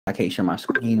I can't share my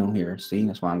screen on here. See,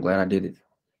 that's why I'm glad I did it.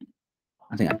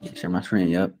 I think I can share my screen.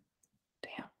 Yep.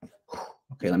 Damn.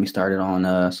 Okay, let me start it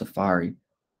on Safari.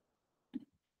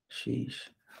 Sheesh.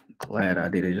 Glad I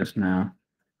did it just now.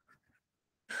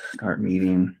 Start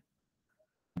meeting.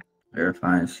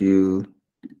 Verify it's you.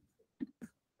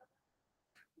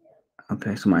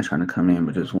 Okay, somebody's trying to come in,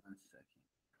 but just one second.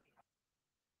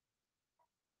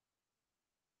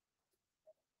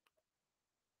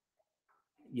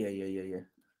 Yeah.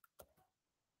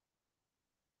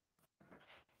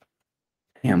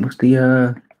 Damn,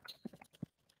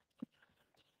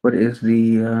 what is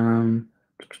the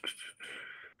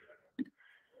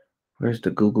where's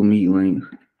the Google Meet link?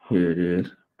 Here it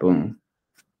is. Boom.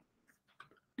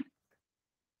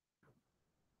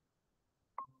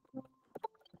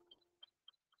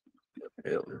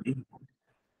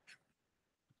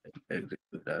 Exit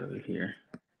out of here.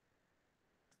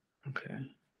 Okay.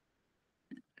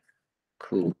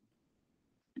 Cool.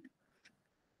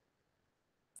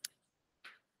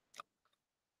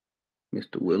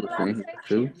 Mr. Willis in here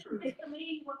too.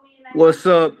 What's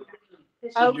up?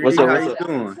 What's G? up? How What's you up?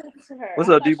 doing? What's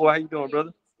up, D boy? How you doing,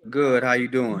 brother? Good. How you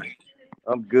doing?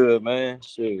 I'm good, man.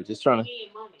 Shit, just trying to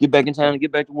get back in time to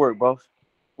get back to work, boss.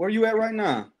 Where you at right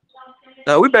now?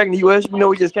 We back in the U.S. You know,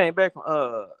 we just came back from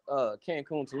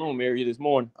Cancun, Tulum area this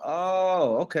morning.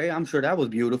 Oh, okay. I'm sure that was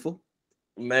beautiful.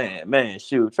 Man,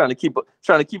 shoot, trying to keep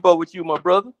up with you, my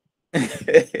brother.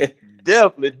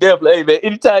 Definitely. Hey, man,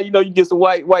 anytime you get some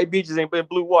white beaches and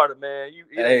blue water, man,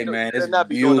 Hey, you man, it's better not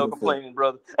be doing no beautiful. complaining,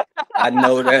 brother. I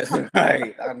know that's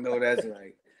right. I know that's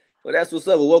right. Well, that's what's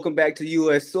up. Well, welcome back to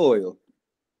U.S. soil.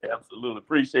 Absolutely,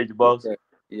 appreciate you, Yes, boss. sir.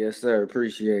 Yes, sir.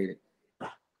 Appreciate it.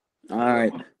 All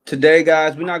right. Today,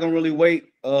 guys, we're not gonna really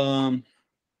wait for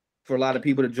a lot of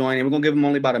people to join in. We're gonna give them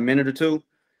only about a minute or two.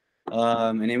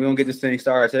 And then we're gonna get this thing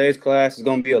started. Today's class is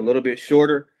gonna be a little bit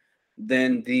shorter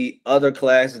than the other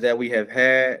classes that we have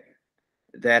had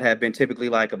that have been typically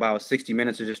like about 60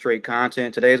 minutes of just straight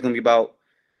content. Today is gonna be about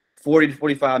 40 to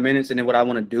 45 minutes. And then what I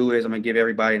want to do is I'm gonna give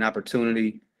everybody an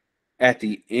opportunity at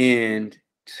the end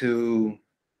to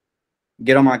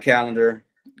get on my calendar,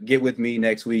 get with me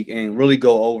next week, and really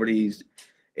go over these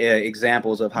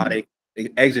examples of how they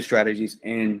exit strategies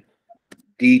in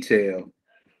detail.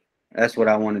 That's what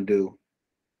I want to do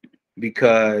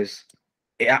because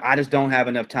I just don't have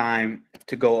enough time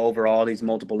to go over all these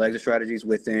multiple exit strategies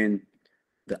within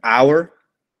the hour.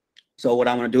 So what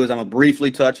I'm going to do is I'm going to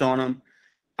briefly touch on them.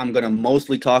 I'm going to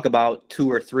mostly talk about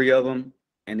two or three of them,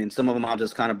 and then some of them I'll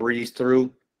just kind of breeze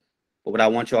through. But what I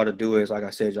want y'all to do is, like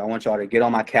I said, I want y'all to get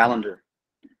on my calendar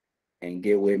and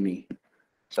get with me.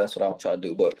 So that's what I want y'all to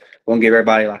do. But we're going to give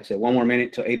everybody, like I said, one more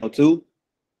minute to 8:02.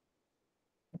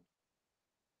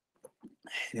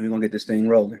 And we're going to get this thing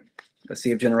rolling. Let's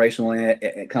see if generational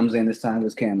it comes in this time with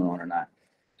his camera on or not.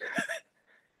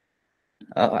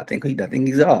 Oh, I think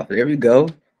he's off. There we go.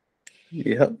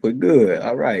 Yep, we're good.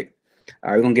 All right.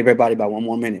 All right, we're gonna give everybody about one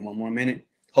more minute. One more minute.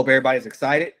 Hope everybody's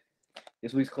excited.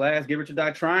 This week's class, Get Rich or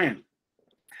Die Tryin.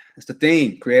 That's the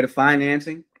theme. Creative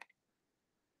financing.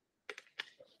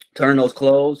 Turn those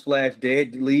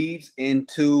closed/dead leads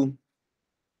into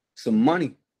some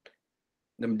money.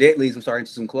 Them dead leads I'm starting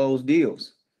into some closed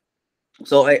deals.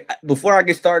 So hey, before I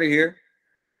get started here,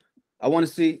 I want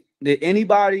to see, did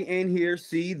anybody in here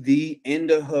see the In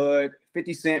the Hood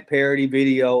 50 Cent parody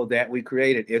video that we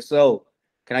created? If so,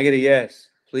 can I get a yes,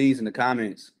 please, in the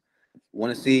comments?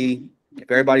 Want to see if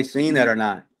everybody's seen that or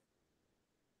not.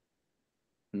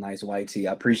 Nice white tee.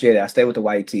 I appreciate it. I stay with the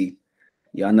white tee.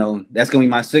 Y'all know that's going to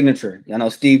be my signature. Y'all know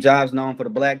Steve Jobs known for the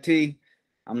black tee.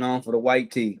 I'm known for the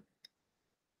white tee.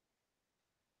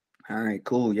 All right,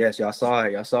 cool. Yes, y'all saw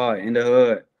it. Y'all saw it. In the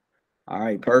Hood. All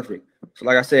right, perfect. So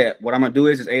like I said, what I'm going to do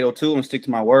is 8:02 and stick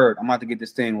to my word. I'm about to get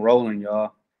this thing rolling,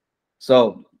 y'all.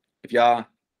 So if y'all,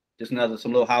 just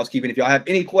some little housekeeping. If y'all have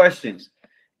any questions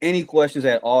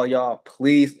at all, y'all,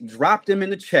 please drop them in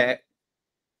the chat.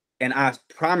 And I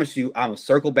promise you, I will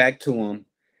circle back to them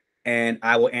and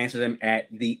I will answer them at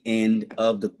the end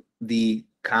of the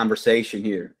conversation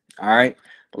here. All right,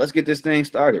 but let's get this thing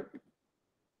started.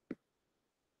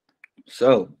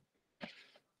 So,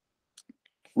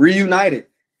 reunited,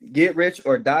 Get Rich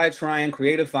or Die Tryin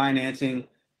creative financing.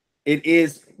 It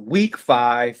is week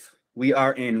 5. We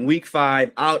are in week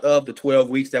 5 out of the 12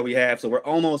 weeks that we have. So we're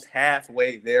almost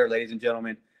halfway there, ladies and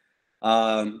gentlemen.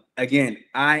 Again,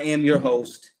 I am your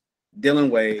host, Dylan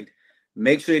Wade.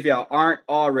 Make sure if y'all aren't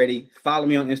already, follow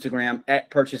me on Instagram at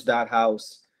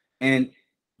purchase.house and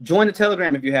join the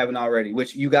Telegram if you haven't already,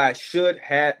 which you guys should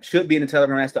be in the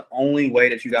Telegram. That's the only way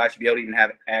that you guys should be able to even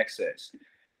have access.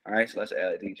 All right, so let's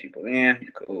add these people in.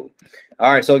 Cool.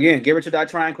 All right, so again, get rich or die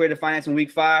trying creative finance in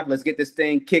week 5. Let's get this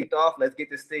thing kicked off. Let's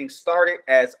get this thing started.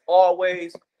 As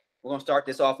always, we're gonna start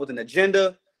this off with an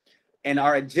agenda. And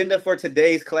our agenda for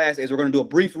today's class is we're gonna do a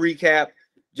brief recap,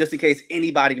 just in case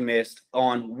anybody missed,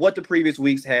 on what the previous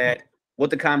weeks had,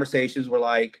 what the conversations were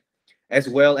like, as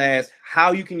well as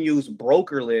how you can use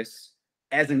brokerless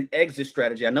as an exit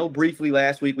strategy. I know briefly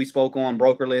last week we spoke on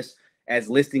brokerless as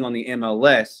listing on the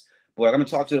MLS. But I'm going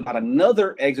to talk to you about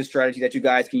another exit strategy that you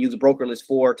guys can use a brokerless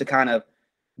for to kind of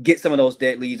get some of those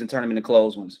dead leads and turn them into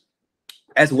closed ones.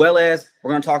 As well as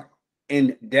we're going to talk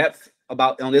in depth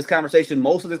about on this conversation.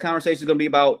 Most of this conversation is going to be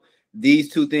about these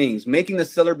two things: making the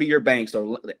seller be your bank,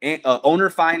 so owner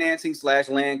financing /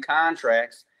 land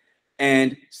contracts,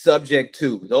 and subject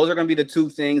to. Those are going to be the two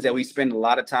things that we spend a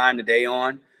lot of time today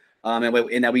on,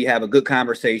 and that we have a good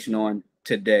conversation on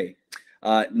today.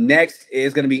 Next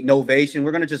is going to be Novation.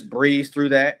 We're going to just breeze through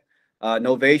that.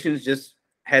 Novation just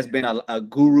has been a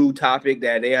guru topic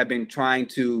that they have been trying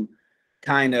to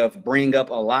kind of bring up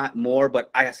a lot more.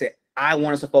 But like I said, I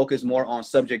want us to focus more on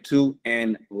subject to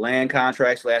and land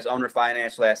contracts / owner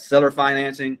finance / seller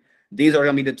financing. These are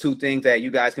going to be the two things that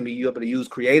you guys can be able to use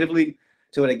creatively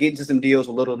to get into some deals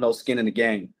with little to no skin in the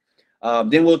game.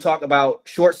 Then we'll talk about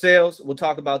short sales. We'll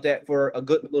talk about that for a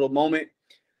good little moment.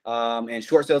 And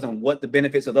short sales and what the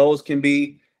benefits of those can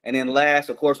be. And then last,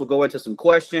 of course, we'll go into some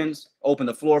questions, open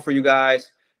the floor for you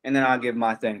guys, and then I'll give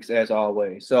my thanks as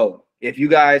always. So if you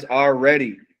guys are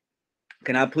ready,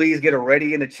 can I please get a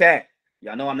ready in the chat?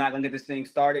 Y'all know I'm not going to get this thing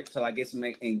started until I get some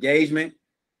engagement.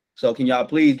 So can y'all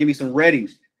please give me some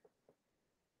readies?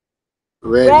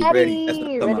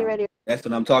 Ready. That's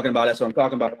what I'm talking about. That's what I'm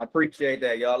talking about. I appreciate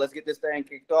that, y'all. Let's get this thing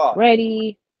kicked off.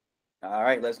 Ready. All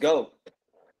right, let's go.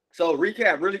 So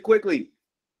recap really quickly.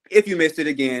 If you missed it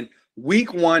again,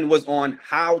 week 1 was on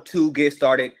how to get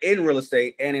started in real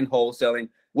estate and in wholesaling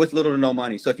with little to no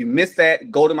money. So if you missed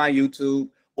that, go to my YouTube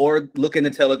or look in the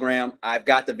Telegram. I've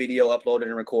got the video uploaded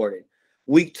and recorded.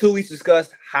 Week 2, we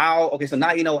discussed so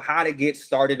now you know how to get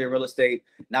started in real estate.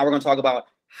 Now we're going to talk about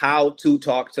how to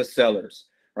talk to sellers,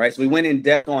 right? So we went in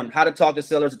depth on how to talk to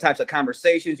sellers, the types of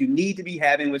conversations you need to be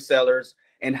having with sellers,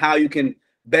 and how you can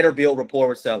better build rapport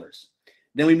with sellers.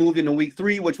 Then we moved into week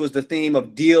 3, which was the theme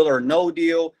of deal or no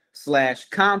deal /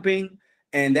 comping.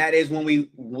 And that is when we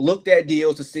looked at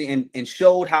deals to see and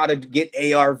showed how to get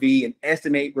ARV and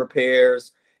estimate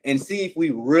repairs and see if we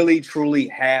really truly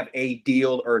have a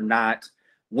deal or not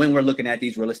when we're looking at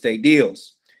these real estate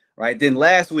deals, right? Then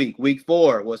last week, week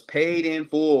 4, was paid in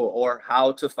full or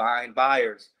how to find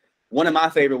buyers. One of my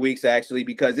favorite weeks, actually,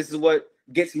 because this is what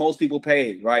gets most people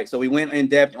paid, right? So we went in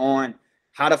depth on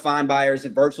how to find buyers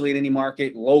in virtually in any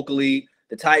market, locally,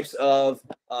 the types of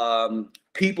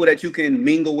people that you can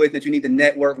mingle with, that you need to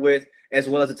network with, as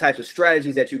well as the types of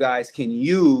strategies that you guys can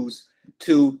use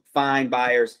to find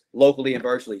buyers locally and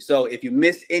virtually. So if you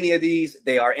missed any of these,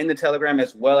 they are in the Telegram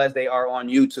as well as they are on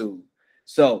YouTube.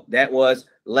 So that was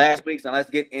last week's. Now let's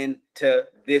get into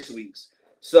this week's.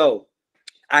 So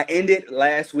I ended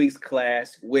last week's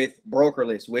class with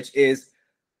brokerless, which is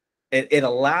it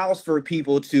allows for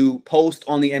people to post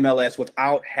on the MLS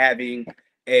without having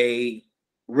a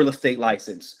real estate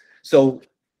license. So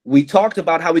we talked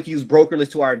about how we can use brokerless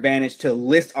to our advantage to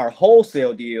list our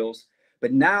wholesale deals.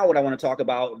 But now what I want to talk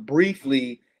about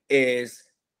briefly is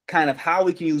kind of how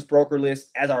we can use brokerless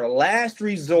as our last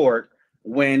resort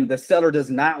when the seller does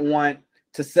not want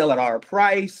to sell at our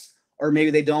price, or maybe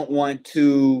they don't want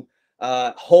to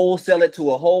wholesale it to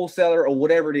a wholesaler or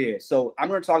whatever it is. So I'm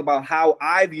going to talk about how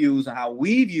I've used and how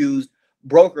we've used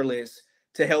brokerless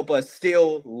to help us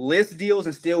still list deals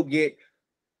and still get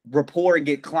rapport and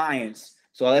get clients.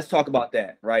 So let's talk about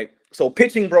that, right? So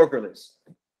pitching brokerless.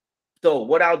 So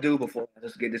what I'll do before I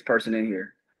just get this person in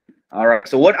here. All right.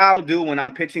 So what I'll do when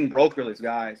I'm pitching brokerless,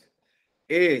 guys,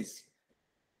 is,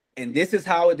 and this is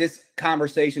how this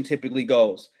conversation typically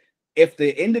goes. If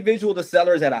the individual, the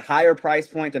seller, is at a higher price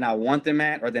point than I want them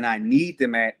at, or than I need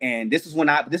them at, and this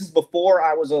is before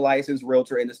I was a licensed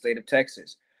realtor in the state of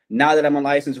Texas. Now that I'm a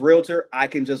licensed realtor, I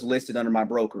can just list it under my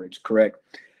brokerage, correct?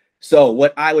 So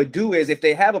what I would do is, if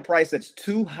they have a price that's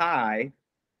too high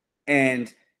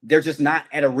and they're just not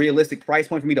at a realistic price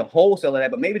point for me to wholesale it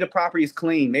at, but maybe the property is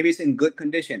clean, maybe it's in good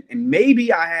condition, and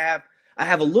maybe I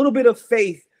have a little bit of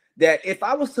faith that if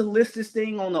I was to list this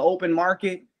thing on the open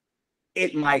market,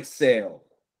 it might sell.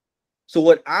 So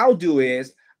what I'll do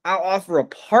is I'll offer a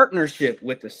partnership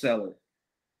with the seller.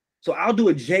 So I'll do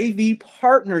a JV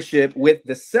partnership with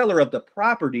the seller of the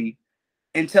property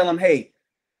and tell them, hey,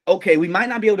 okay, we might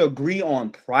not be able to agree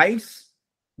on price,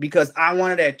 because I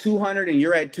want it at 200 and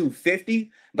you're at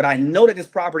 250, but I know that this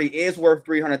property is worth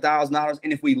 $300,000.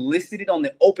 And if we listed it on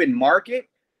the open market,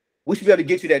 we should be able to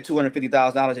get you that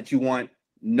 $250,000 that you want,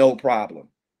 no problem.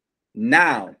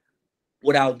 Now,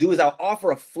 what I'll do is I'll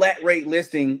offer a flat rate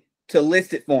listing to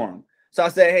list it for them. So I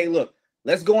say, hey, look,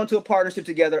 let's go into a partnership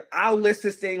together. I'll list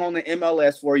this thing on the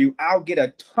MLS for you. I'll get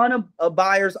a ton of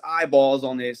buyers' eyeballs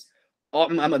on this.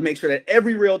 I'm going to make sure that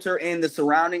every realtor in the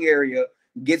surrounding area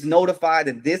gets notified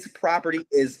that this property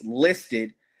is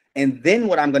listed. And then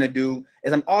what I'm going to do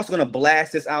is I'm also going to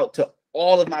blast this out to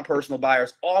all of my personal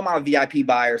buyers, all my VIP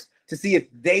buyers, to see if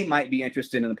they might be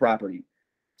interested in the property.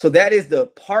 So that is the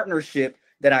partnership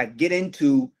that I get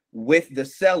into with the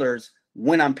sellers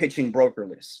when I'm pitching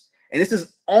brokerless. And this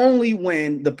is only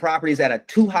when the property is at a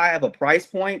too high of a price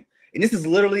point. And this is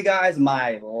literally, guys,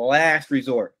 my last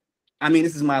resort. I mean,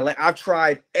 this is I've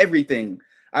tried everything.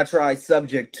 I tried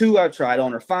subject to, I tried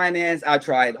owner finance, I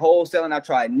tried wholesaling, I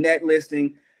tried net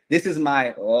listing. This is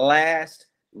my last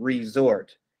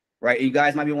resort, right? You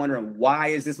guys might be wondering, why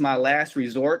is this my last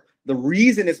resort? The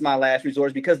reason it's my last resort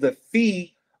is because the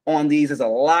fee on these is a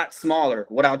lot smaller.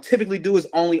 What I'll typically do is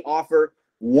only offer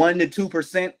 1 to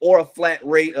 2% or a flat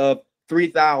rate of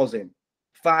 $3,000,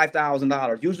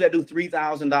 $5,000. Usually I do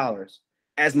 $3,000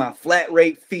 as my flat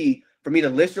rate fee for me to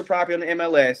list your property on the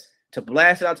MLS, to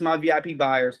blast it out to my VIP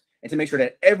buyers, and to make sure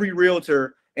that every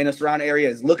realtor in the surrounding area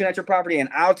is looking at your property. And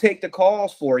I'll take the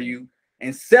calls for you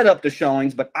and set up the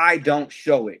showings, but I don't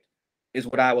show it, is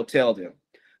what I will tell them,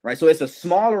 right? So it's a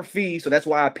smaller fee, so that's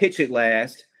why I pitch it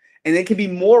last. And it can be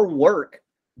more work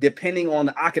depending on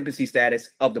the occupancy status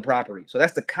of the property. So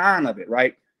that's the con of it,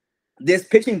 right? This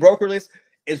pitching brokerless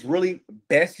is really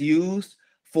best used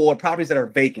for properties that are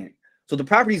vacant. So the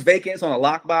property's vacant, it's on a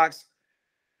lockbox.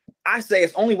 I say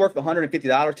it's only worth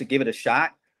 $150 to give it a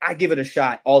shot. I give it a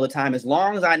shot all the time, as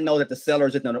long as I know that the seller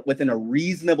is within a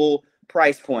reasonable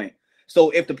price point. So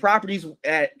if the property's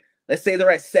at, let's say they're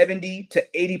at 70 to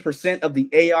 80% of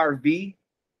the ARV,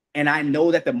 and I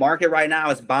know that the market right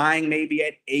now is buying maybe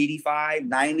at 85,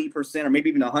 90%, or maybe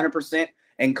even 100%.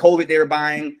 And COVID, they were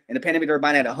buying, and the pandemic, they were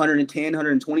buying at 110,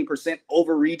 120%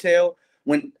 over retail.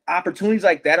 When opportunities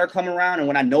like that are coming around, and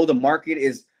when I know the market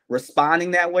is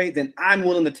responding that way, then I'm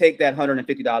willing to take that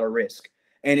 $150 risk.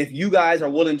 And if you guys are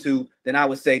willing to, then I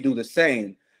would say do the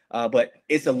same. But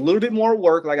it's a little bit more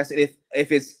work, like I said,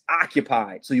 if it's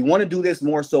occupied. So you want to do this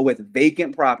more so with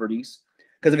vacant properties,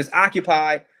 because if it's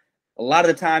occupied, a lot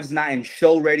of the times it's not in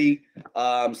show ready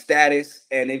status,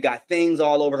 and they've got things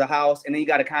all over the house. And then you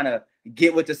got to kind of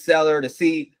get with the seller to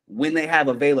see when they have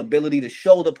availability to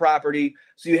show the property.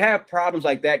 So you have problems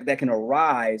like that that can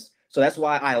arise. So that's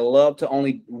why I love to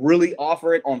only really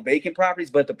offer it on vacant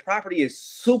properties. But the property is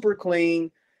super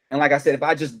clean. And like I said, if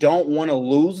I just don't want to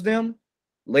lose them,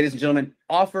 ladies and gentlemen,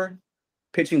 offer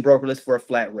pitching brokerless for a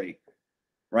flat rate.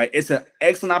 Right? It's an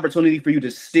excellent opportunity for you to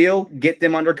still get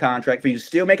them under contract, for you to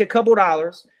still make a couple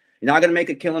dollars. You're not going to make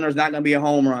a killing, or it's not going to be a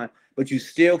home run, but you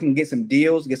still can get some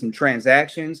deals, get some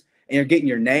transactions, and you're getting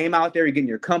your name out there, you're getting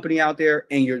your company out there,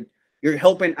 and you're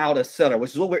helping out a seller,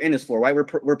 which is what we're in this for, right?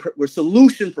 We're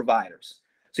solution providers.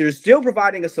 So you're still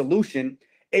providing a solution.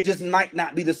 It just might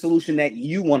not be the solution that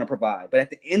you want to provide. But at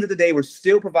the end of the day, we're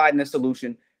still providing a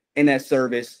solution and that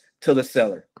service to the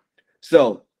seller.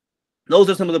 So those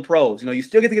are some of the pros. You know, you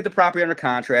still get to get the property under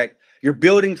contract. You're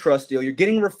building trust still. You're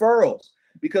getting referrals,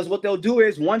 because what they'll do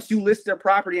is once you list their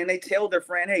property and they tell their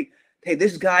friend, hey,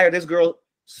 this guy or this girl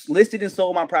listed and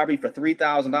sold my property for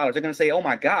 $3,000. They're going to say, oh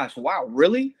my gosh, wow,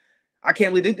 really? I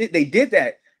can't believe they did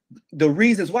that. The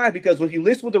reasons why, because when you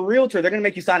list with a realtor, they're going to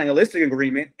make you sign a listing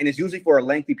agreement, and it's usually for a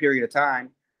lengthy period of time,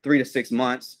 3 to 6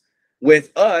 months.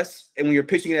 With us, and when you're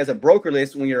pitching it as a broker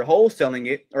list, when you're wholesaling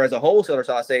it, or as a wholesaler,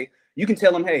 so I say, you can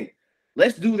tell them, hey,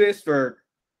 let's do this for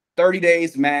 30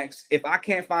 days max. If I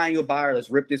can't find you a buyer, let's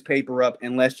rip this paper up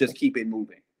and let's just keep it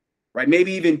moving, right?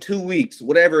 Maybe even 2 weeks,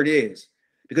 whatever it is,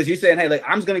 because you're saying, hey, like,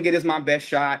 I'm just going to get this my best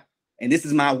shot, and this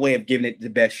is my way of giving it the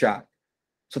best shot.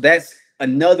 So that's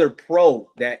another pro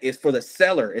that is for the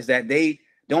seller, is that they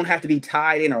don't have to be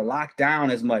tied in or locked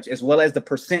down as much, as well as the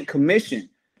percent commission.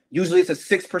 Usually it's a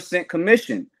 6%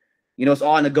 commission. You know, it's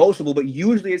all negotiable, but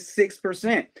usually it's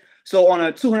 6%. So on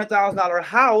a $200,000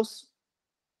 house,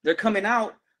 they're coming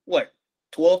out, what,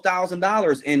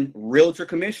 $12,000 in realtor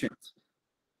commissions.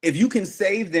 If you can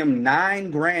save them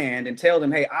 $9,000 and tell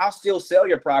them, hey, I'll still sell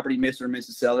your property, Mr. and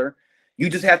Mrs. Seller, you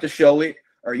just have to show it,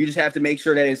 or you just have to make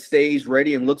sure that it stays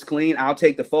ready and looks clean. I'll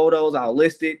take the photos, I'll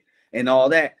list it and all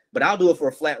that, but I'll do it for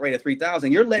a flat rate of $3,000.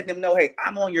 You're letting them know, hey,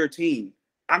 I'm on your team.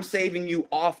 I'm saving you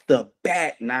off the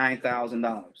bat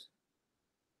 $9,000.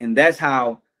 And that's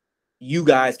how you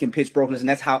guys can pitch brokerless, and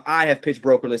that's how I have pitched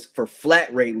brokerless for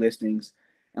flat rate listings.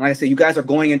 And like I said, you guys are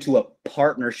going into a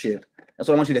partnership. That's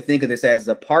what I want you to think of this as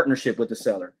a partnership with the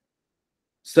seller.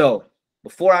 So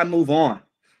before I move on,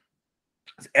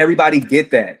 does everybody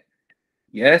get that?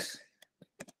 Yes?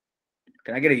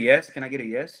 Can I get a yes? Can I get a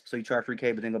yes? So you charge free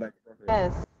K, but then go back to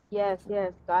brokerage. Yes.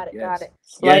 Got it. Yes. Got it.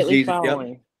 Slightly Jesus.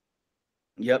 following.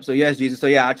 Yep. So yes, Jesus. So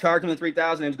yeah, I charge them the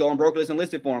 3,000 and go on brokerless and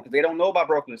list it for them because they don't know about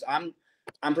brokerless.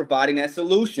 I'm providing that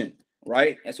solution,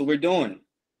 right? That's what we're doing.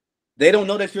 They don't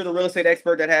know that you're the real estate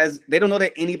expert they don't know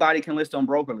that anybody can list on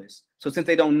brokerless. So since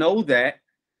they don't know that,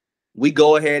 we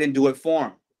go ahead and do it for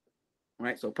them.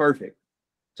 Right. So perfect.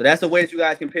 So that's the way that you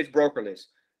guys can pitch brokerless.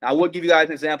 Now, I will give you guys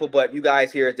an example, but you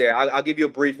guys hear it there. I'll give you a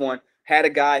brief one. Had a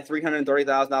guy,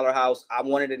 $330,000 house. I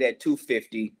wanted it at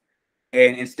 $250,000.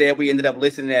 And instead, we ended up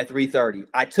listing it at $330,000.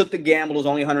 I took the gamble. It was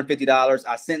only $150.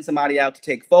 I sent somebody out to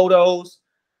take photos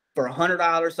for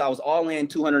 $100. So I was all in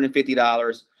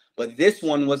 $250. But this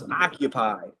one was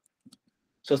occupied.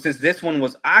 So since this one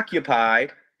was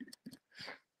occupied,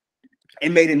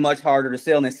 it made it much harder to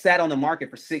sell. And it sat on the market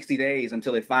for 60 days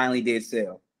until it finally did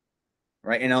sell.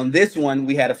 Right. And on this one,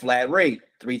 we had a flat rate,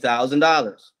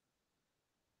 $3,000.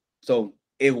 So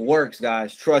it works,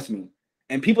 guys. Trust me.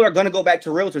 And people are going to go back to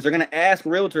realtors. They're going to ask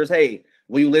realtors, hey,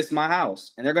 will you list my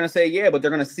house? And they're going to say, yeah, but they're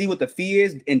going to see what the fee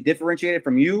is and differentiate it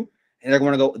from you. And they're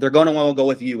going to want to go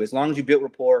with you as long as you build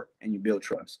rapport and you build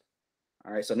trust.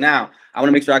 All right. So now I want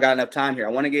to make sure I got enough time here.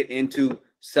 I want to get into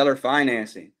seller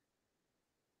financing.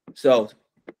 So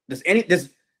let me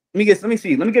get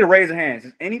a raise of hands.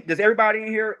 Does everybody in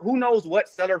here who knows what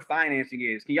seller financing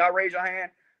is? Can y'all raise your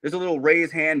hand? There's a little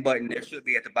raise hand button there should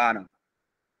be at the bottom.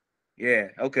 Yeah,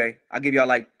 okay. I'll give y'all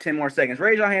like 10 more seconds.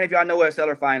 Raise your hand if y'all know what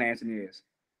seller financing is.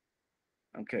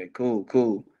 Okay,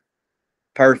 cool.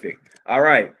 Perfect. All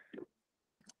right.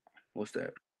 What's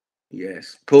that?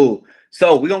 Yes, cool.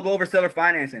 So we're gonna go over seller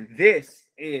financing. We're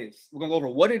gonna go over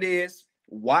what it is,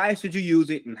 why should you use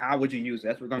it, and how would you use it.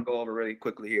 That's what we're gonna go over really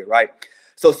quickly here, right?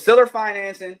 So seller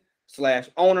financing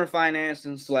 / owner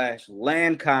financing /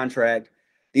 land contract.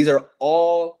 These are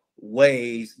all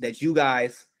ways that you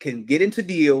guys can get into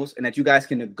deals and that you guys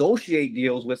can negotiate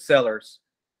deals with sellers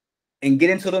and get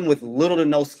into them with little to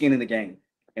no skin in the game.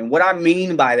 And what I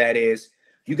mean by that is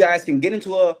you guys can get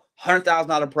into a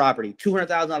 $100,000 property,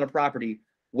 $200,000 property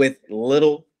with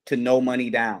little to no money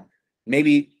down,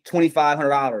 maybe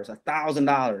 $2,500,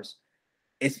 $1,000.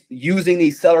 It's using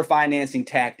these seller financing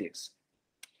tactics.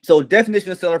 So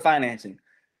definition of seller financing,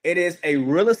 it is a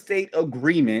real estate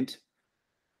agreement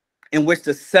in which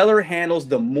the seller handles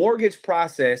the mortgage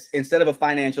process instead of a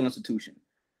financial institution.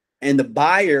 And the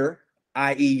buyer,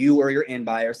 i.e. you or your end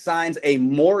buyer, signs a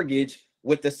mortgage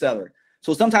with the seller.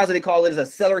 So sometimes they call it as a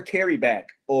seller carryback,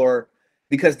 or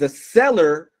because the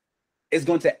seller is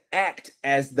going to act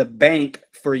as the bank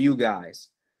for you guys.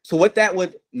 So what that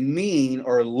would mean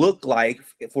or look like,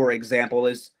 for example,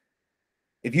 is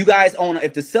if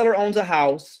the seller owns a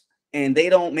house and they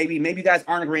don't, maybe you guys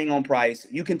aren't agreeing on price,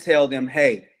 you can tell them,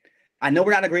 hey, I know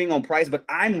we're not agreeing on price, but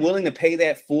I'm willing to pay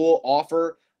that full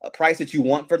offer, a price that you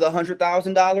want for the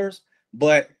 $100,000,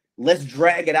 but let's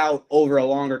drag it out over a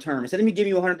longer term. Instead of me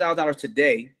giving you $100,000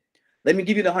 today, let me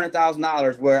give you the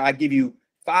 $100,000 where I give you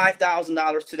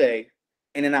 $5,000 today,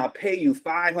 and then I'll pay you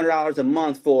 $500 a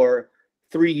month for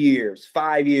 3 years,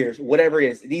 5 years, whatever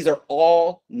it is. These are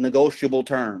all negotiable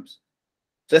terms.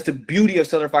 So that's the beauty of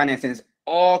seller financing. It's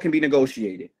all can be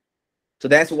negotiated. So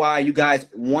that's why you guys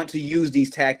want to use these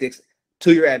tactics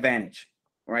to your advantage,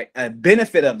 right? A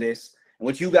benefit of this, and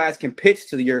what you guys can pitch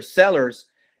to your sellers,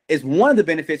 is one of the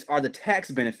benefits are the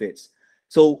tax benefits.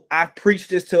 So I preached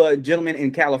this to a gentleman in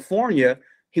California.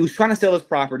 He was trying to sell his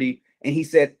property, and he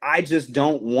said, I just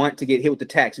don't want to get hit with the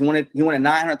tax. He wanted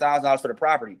 $900,000 for the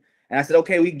property. And I said,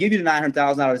 okay, we give you the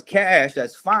 $900,000 cash.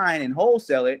 That's fine, and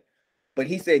wholesale it. But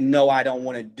he said, no, I don't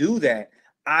want to do that.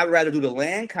 I'd rather do the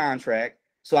land contract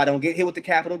so I don't get hit with the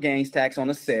capital gains tax on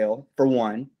the sale, for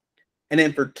one. And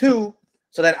then for two,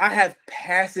 so that I have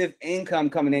passive income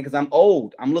coming in because I'm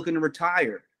old. I'm looking to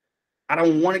retire. I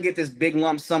don't want to get this big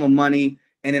lump sum of money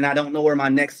and then I don't know where my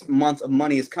next month of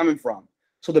money is coming from.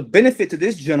 So the benefit to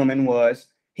this gentleman was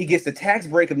he gets the tax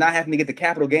break of not having to get the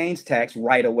capital gains tax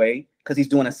right away because he's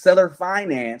doing a seller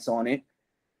finance on it.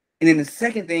 And then the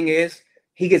second thing is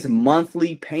he gets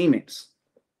monthly payments,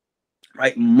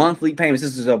 right? Monthly payments.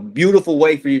 This is a beautiful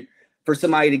way for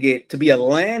somebody to be a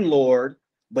landlord,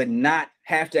 but not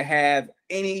have to have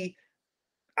any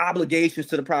obligations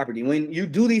to the property. When you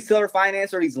do these seller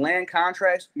finance or these land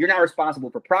contracts, you're not responsible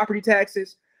for property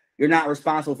taxes. You're not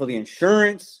responsible for the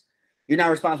insurance. You're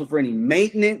not responsible for any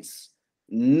maintenance.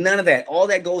 None of that. All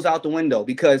that goes out the window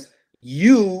because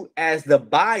you, as the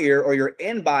buyer or your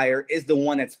end buyer, is the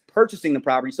one that's purchasing the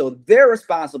property. So they're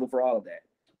responsible for all of that.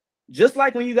 Just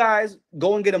like when you guys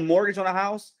go and get a mortgage on a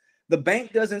house, the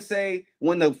bank doesn't say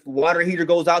when the water heater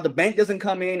goes out, the bank doesn't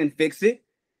come in and fix it.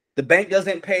 The bank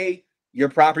doesn't pay your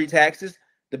property taxes.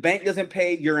 The bank doesn't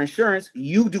pay your insurance.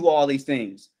 You do all these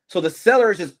things. So the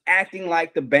seller is just acting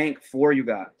like the bank for you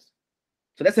guys.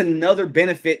 So that's another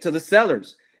benefit to the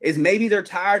sellers is maybe they're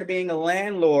tired of being a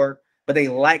landlord, but they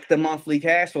like the monthly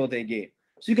cash flow they get.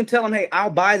 So you can tell them, hey, I'll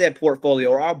buy that portfolio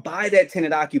or I'll buy that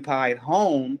tenant occupied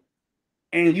home.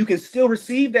 And you can still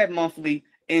receive that monthly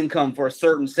income for a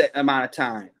certain set amount of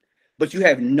time. But you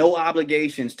have no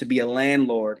obligations to be a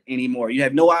landlord anymore. You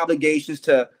have no obligations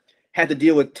to have to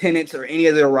deal with tenants or any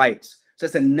of their rights. So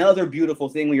that's another beautiful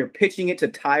thing when you're pitching it to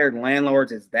tired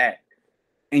landlords is that.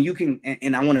 And you can,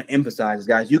 and I want to emphasize this,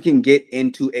 guys, you can get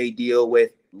into a deal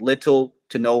with little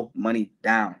to no money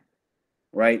down,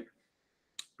 right?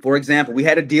 For example, we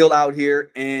had a deal out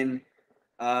here in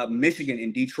Michigan,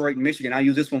 in Detroit, Michigan. I'll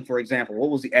use this one for example. What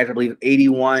was the address? I believe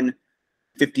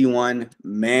 8151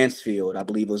 Mansfield, I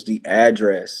believe was the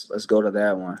address. Let's go to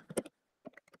that one.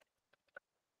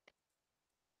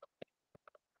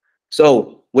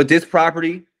 So with this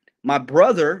property, my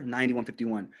brother,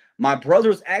 9151, my brother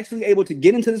was actually able to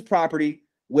get into this property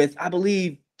with, I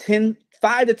believe, $5,000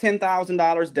 to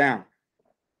 $10,000 down.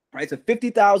 Right, it's a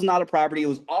 $50,000 property. It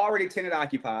was already tenant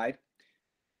occupied.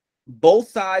 Both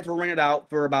sides were rented out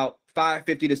for about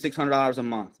 $550 to $600 a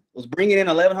month. It was bringing in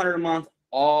 $1,100 a month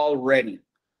already.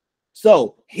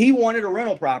 So he wanted a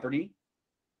rental property,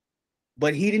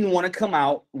 but he didn't want to come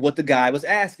out what the guy was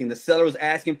asking. The seller was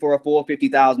asking for a full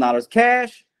 $50,000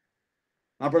 cash.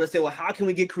 My brother said, well, how can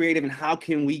we get creative and how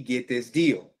can we get this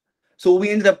deal? So what we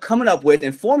ended up coming up with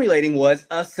and formulating was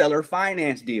a seller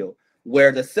finance deal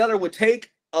where the seller would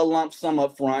take a lump sum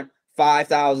up front,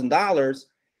 $5,000,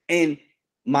 and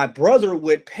my brother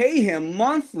would pay him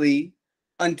monthly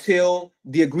until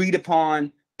the agreed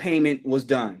upon payment was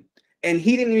done. And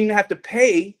he didn't even have to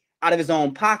pay out of his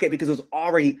own pocket because it was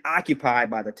already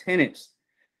occupied by the tenants.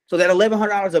 So that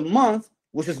 $1,100 a month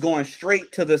was just going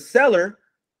straight to the seller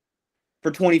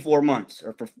for 24 months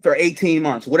or for 18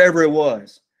 months, whatever it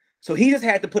was. So he just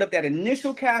had to put up that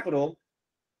initial capital,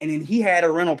 and then he had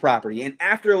a rental property. And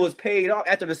after it was paid off,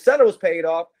 after the seller was paid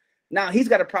off, now he's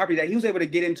got a property that he was able to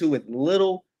get into with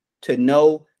little to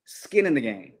no skin in the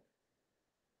game,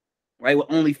 right? With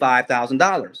only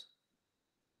 $5,000.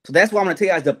 So that's why I'm going to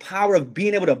tell you guys the power of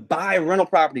being able to buy rental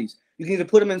properties. You can either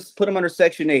put them under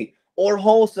Section 8 or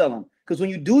wholesale them. Because when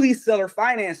you do these seller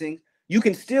financing, you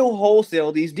can still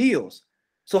wholesale these deals.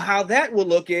 So how that will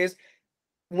look is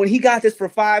when he got this for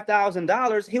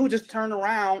 $5,000, he would just turn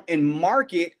around and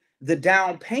market the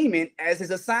down payment as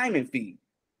his assignment fee.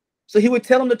 So he would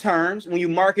tell them the terms. When you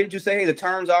market it, you say, hey, the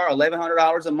terms are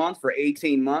 $1,100 a month for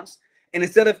 18 months. And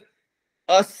instead of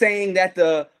us saying that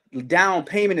the down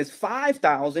payment is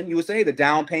 $5,000, you would say, hey, the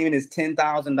down payment is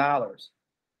 $10,000.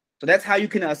 So that's how you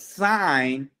can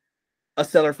assign a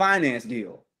seller finance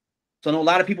deal. So I know a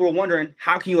lot of people are wondering,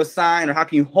 how can you assign or how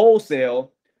can you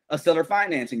wholesale a seller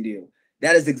financing deal?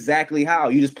 That is exactly how.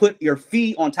 You just put your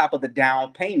fee on top of the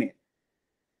down payment.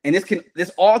 And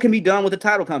this all can be done with a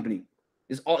title company.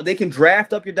 They can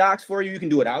draft up your docs for you. You can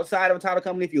do it outside of a title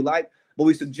company if you like, but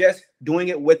we suggest doing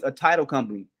it with a title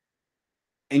company.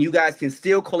 And you guys can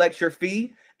still collect your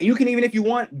fee. And you can even, if you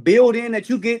want, build in that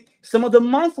you get some of the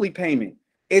monthly payment.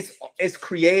 It's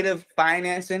creative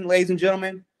financing, ladies and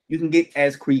gentlemen. You can get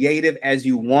as creative as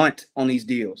you want on these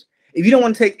deals. If you don't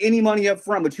want to take any money up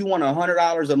front, but you want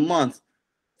 $100 a month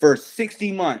for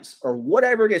 60 months or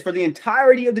whatever it is for the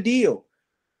entirety of the deal,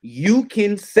 you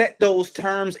can set those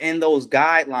terms and those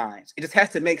guidelines. It just has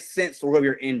to make sense for where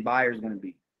your end buyer is going to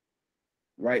be,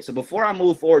 right? So before I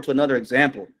move forward to another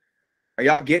example, are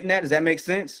y'all getting that? Does that make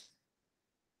sense?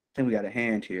 I think we got a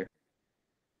hand here.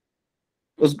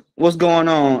 What's going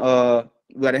on?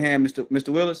 We got a hand, Mr.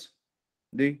 Willis?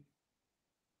 D?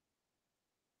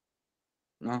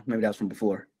 No, maybe that's from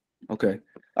before. Okay.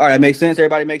 All right, that makes sense.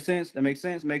 Everybody makes sense? That makes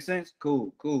sense? Makes sense?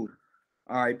 Cool. All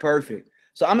right, perfect.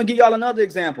 So I'm going to give y'all another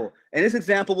example. And this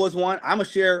example was one, I'm going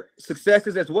to share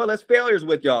successes as well as failures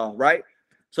with y'all, right?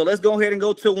 So let's go ahead and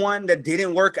go to one that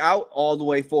didn't work out all the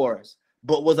way for us,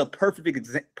 but was a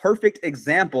perfect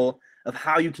example of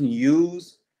how you can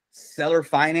use seller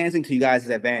financing to you guys'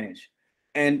 advantage.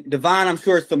 And Devon, I'm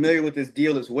sure, is familiar with this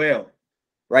deal as well,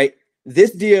 right?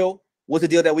 This deal was a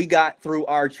deal that we got through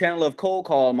our channel of cold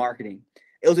call marketing.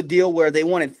 It was a deal where they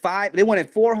wanted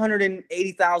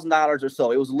 $480,000 or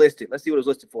so. It was listed. Let's see what it was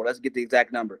listed for. Let's get the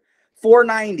exact number.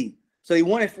 $490. So he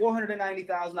wanted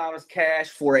 $490,000 cash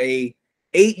for a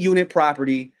 8-unit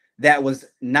property that was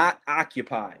not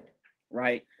occupied,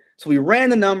 right? So we ran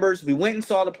the numbers, we went and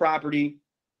saw the property,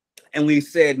 and we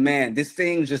said, man, this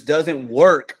thing just doesn't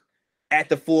work at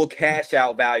the full cash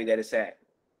out value that it's at.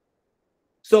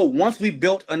 So once we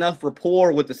built enough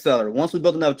rapport with the seller, once we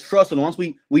built enough trust, and once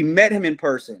we met him in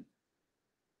person,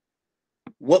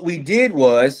 what we did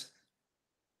was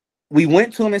we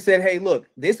went to him and said, hey, look,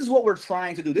 this is what we're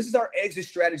trying to do. This is our exit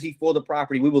strategy for the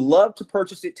property. We would love to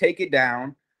purchase it, take it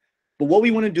down. But what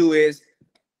we want to do is,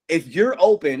 if you're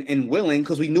open and willing,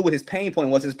 because we knew what his pain point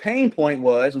was. His pain point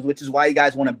was, which is why you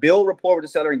guys want to build rapport with the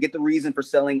seller and get the reason for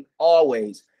selling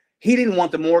always. He didn't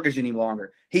want the mortgage any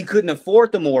longer. He couldn't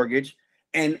afford the mortgage,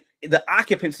 and the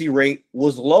occupancy rate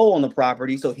was low on the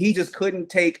property. So he just couldn't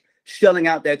take shelling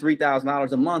out that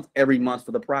 $3,000 a month every month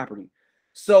for the property.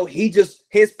 So his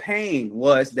pain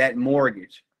was that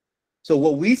mortgage. So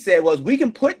what we said was, we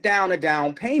can put down a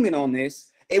down payment on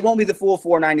this. It won't be the full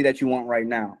 $490 that you want right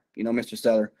now, Mr.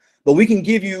 Seller, but we can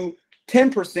give you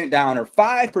 10% down or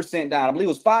 5% down. I believe it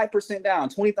was 5% down,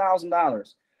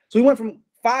 $20,000. So we went from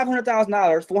 $500,000,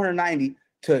 $490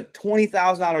 to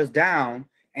 $20,000 down,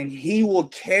 and he will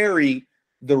carry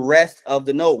the rest of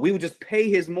the note. We would just pay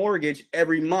his mortgage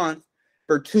every month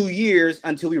for 2 years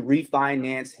until we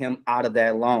refinance him out of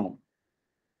that loan.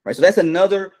 Right. So that's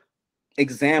another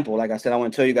example, like I said, I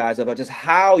want to tell you guys about just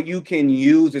how you can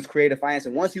use this creative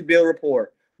financing. Once you build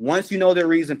rapport, once you know the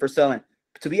reason for selling,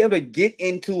 to be able to get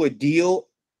into a deal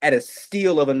at a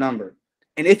steal of a number.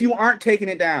 And if you aren't taking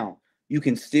it down, you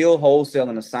can still wholesale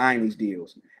and assign these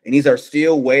deals. And these are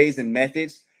still ways and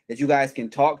methods that you guys can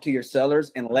talk to your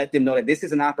sellers and let them know that this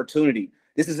is an opportunity.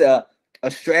 This is a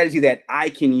strategy that I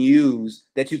can use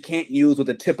that you can't use with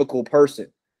a typical person.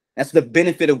 That's the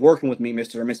benefit of working with me,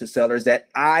 Mr. or Mrs. Seller, is that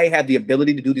I have the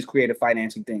ability to do these creative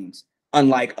financing things,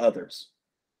 unlike others,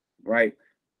 right?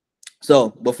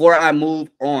 So before I move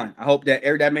on, I hope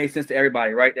that made sense to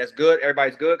everybody, right? That's good.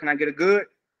 Everybody's good. Can I get a good?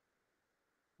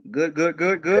 Good.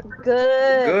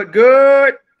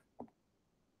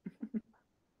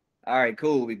 All right,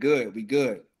 cool. We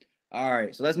good. All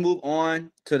right, so let's move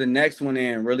on to the next one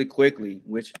in really quickly,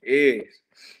 which is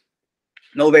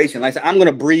Novation. Like I said, I'm going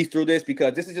to breeze through this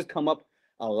because this has just come up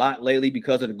a lot lately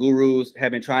because of the gurus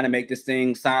have been trying to make this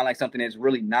thing sound like something that's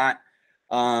really not.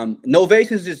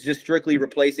 Novation is just strictly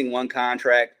replacing one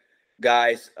contract,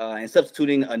 guys, and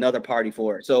substituting another party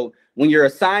for it. So when you're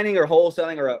assigning or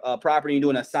wholesaling or a property, you do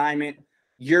an assignment,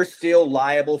 you're still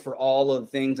liable for all of the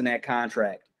things in that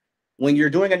contract. When you're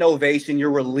doing a novation,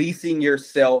 you're releasing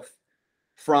yourself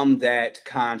from that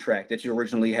contract that you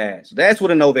originally had. So that's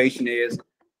what a novation is.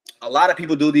 A lot of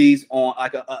people do these on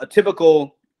like a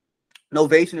typical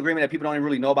novation agreement that people don't even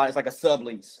really know about. It's like a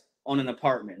sublease on an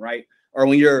apartment, right? Or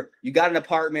when you got an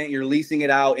apartment, you're leasing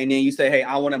it out, and then you say, hey,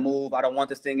 I want to move. I don't want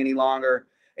this thing any longer.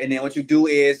 And then what you do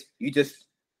is you just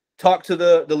talk to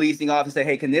the leasing office, say,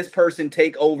 hey, can this person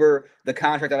take over the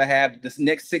contract that I have this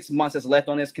next 6 months that's left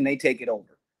on this? Can they take it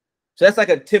over? So that's like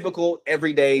a typical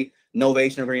everyday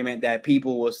novation agreement that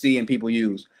people will see and people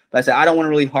use. But I said, I don't want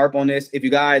to really harp on this. If you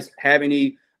guys have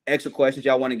any extra questions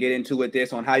y'all want to get into with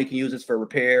this on how you can use this for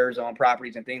repairs on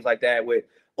properties and things like that with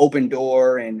Open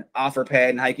Door and OfferPad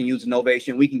and how you can use the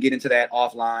novation, we can get into that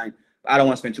offline. I don't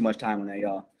want to spend too much time on that,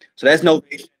 y'all. So that's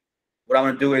novation. What I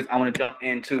want to do is I want to jump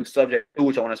into subject 2,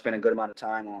 which I want to spend a good amount of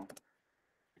time on.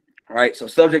 All right, so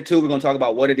subject 2, we're going to talk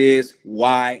about what it is,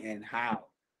 why, and how.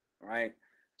 All right.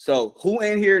 So who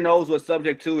in here knows what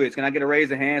subject 2 is? Can I get a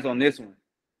raise of hands on this one?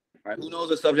 All right, who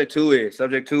knows what subject 2 is?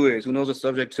 Subject 2 is. Who knows what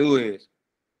subject 2 is?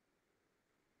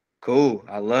 Cool.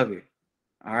 I love it.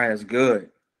 All right, that's good.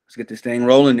 Let's get this thing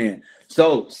rolling in.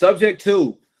 So subject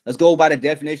 2, let's go by the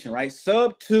definition, right?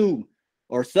 Sub 2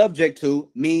 or subject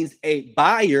 2 means a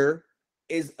buyer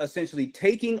is essentially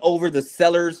taking over the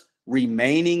seller's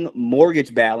remaining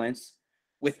mortgage balance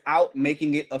without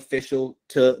making it official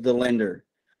to the lender.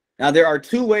 Now, there are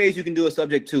 2 ways you can do a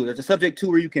subject 2. There's a subject 2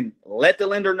 where you can let the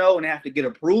lender know and have to get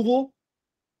approval.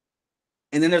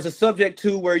 And then there's a subject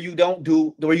 2 where you don't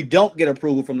get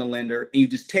approval from the lender and you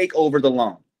just take over the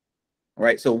loan. All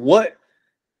right. So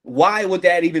why would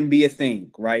that even be a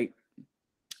thing, right?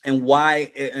 And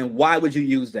why would you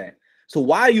use that? So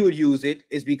why you would use it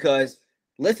is because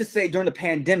let's just say during the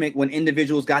pandemic when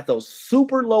individuals got those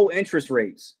super low interest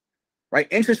rates, right?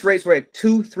 Interest rates were at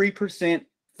 2%, 3%,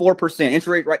 4%. Interest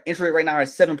rate right now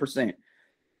is 7%.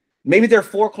 Maybe they're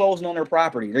foreclosing on their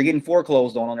property. They're getting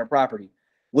foreclosed on their property.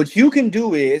 What you can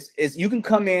do is you can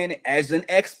come in as an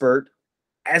expert,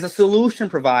 as a solution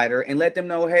provider, and let them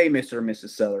know, hey, Mr. or Mrs.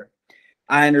 Seller,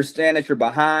 I understand that you're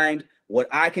behind what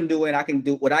I can do is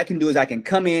I can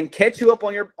come in, catch you up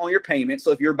on your payments.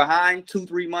 So if you're behind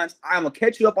 2-3 months, I'm gonna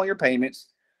catch you up on your payments,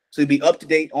 so you'll be up to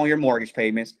date on your mortgage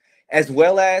payments, as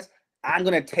well as I'm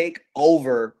gonna take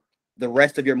over the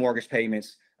rest of your mortgage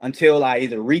payments until I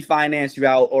either refinance you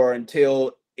out or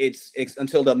until it's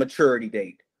until the maturity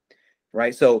date,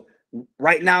 right? So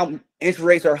right now interest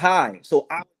rates are high, so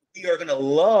we are gonna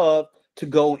love to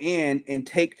go in and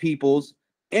take people's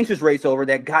interest rates over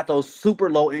that got those super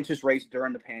low interest rates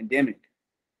during the pandemic.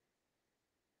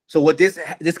 So what this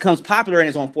comes popular in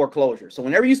is on foreclosure. So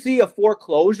whenever you see a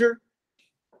foreclosure,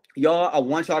 y'all, I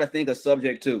want y'all to think of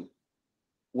subject to.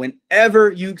 Whenever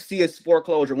you see a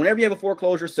foreclosure, whenever you have a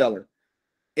foreclosure seller,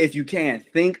 if you can,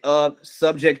 think of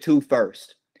subject to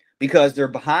first, because they're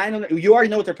behind on you already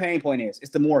know what their pain point is.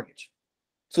 It's the mortgage.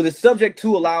 So the subject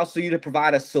to allows for you to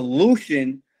provide a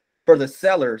solution for the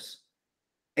sellers.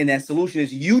 And that solution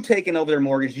is you taking over their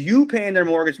mortgage, you paying their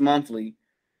mortgage monthly,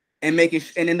 and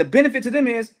then the benefit to them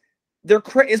is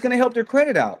it's going to help their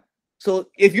credit out. So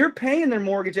if you're paying their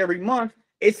mortgage every month,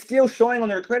 it's still showing on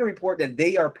their credit report that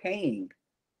they are paying.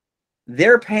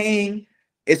 They're paying.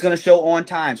 It's going to show on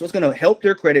time. So it's going to help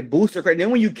their credit, boost their credit. And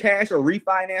then when you cash or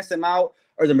refinance them out,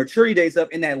 or the maturity date's up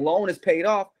and that loan is paid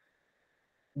off,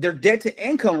 their debt to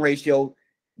income ratio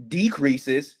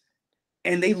decreases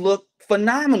and they look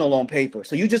phenomenal on paper.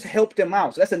 So you just help them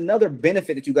out. So that's another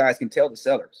benefit that you guys can tell the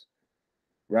sellers,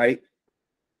 right?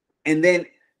 And then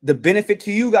the benefit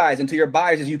to you guys and to your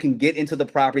buyers is you can get into the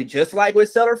property just like with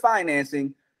seller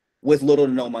financing with little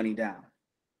to no money down.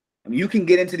 I mean, you can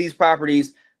get into these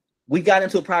properties. We got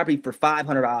into a property for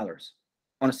 $500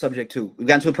 on a subject to. We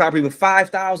got into a property with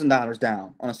 $5,000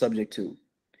 down on a subject to.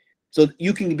 So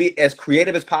you can be as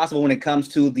creative as possible when it comes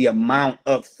to the amount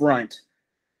up front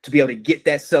to be able to get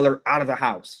that seller out of the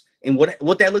house. And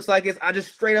what that looks like is I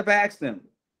just straight up ask them,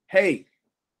 hey,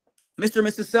 Mr. and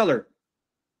Mrs. Seller,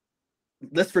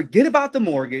 let's forget about the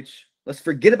mortgage. Let's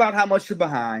forget about how much you're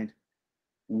behind.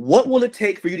 What will it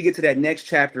take for you to get to that next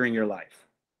chapter in your life?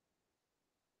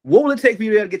 What will it take for you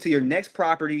to be able to get to your next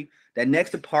property, that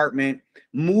next apartment,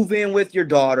 move in with your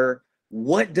daughter?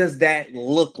 What does that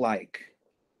look like?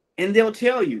 And they'll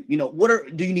tell you,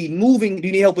 do you need moving? Do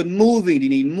you need help with moving? Do you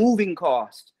need moving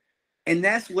costs? And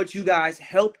that's what you guys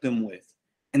help them with.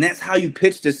 And that's how you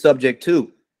pitch this subject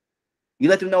to. You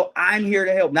let them know I'm here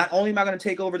to help. Not only am I going to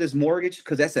take over this mortgage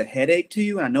because that's a headache to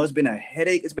you. And I know it's been a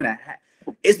headache. It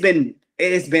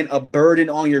has been a burden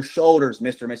on your shoulders,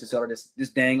 Mr. and Mrs. Seller, this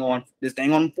dang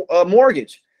on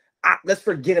mortgage. Let's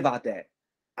forget about that.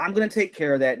 I'm going to take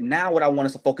care of that. Now what I want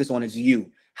us to focus on is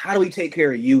you. How do we take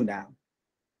care of you now?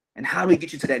 And how do we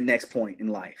get you to that next point in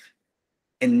life?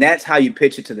 And that's how you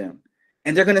pitch it to them.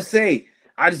 And they're going to say,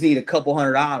 I just need a couple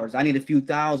 $100. I need a few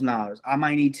 $1,000s. I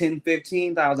might need $10,000,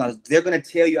 $15,000. They're going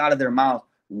to tell you out of their mouth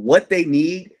what they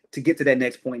need to get to that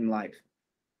next point in life.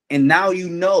 And now you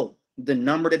know the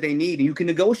number that they need, and you can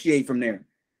negotiate from there.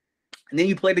 And then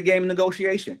you play the game of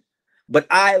negotiation. But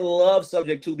I love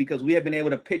subject to because we have been able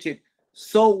to pitch it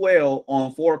so well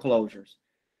on foreclosures.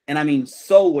 And I mean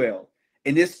so well.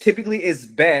 And this typically is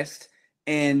best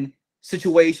in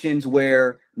situations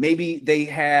where maybe they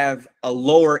have a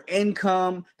lower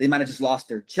income. They might have just lost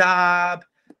their job.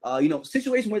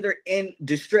 Situation where they're in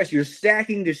distress. You're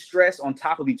stacking distress on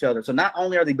top of each other. So not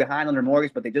only are they behind on their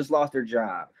mortgage, but they just lost their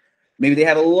job. Maybe they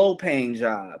have a low paying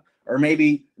job, or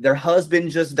maybe their husband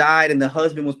just died and the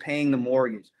husband was paying the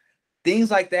mortgage.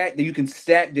 Things like that you can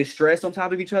stack distress on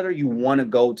top of each other. You want to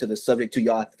go to the subject to.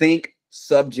 Y'all think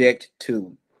subject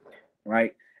to.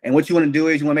 Right. And what you want to do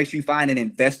is you want to make sure you find an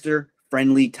investor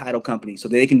friendly title company so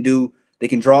they can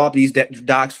draw up these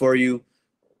docs for you,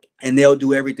 and they'll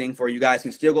do everything for you. Guys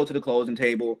can still go to the closing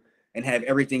table and have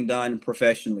everything done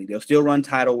professionally. They'll still run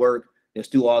title work. They'll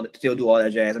still do all that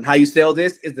jazz. And how you sell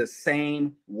this is the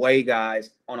same way,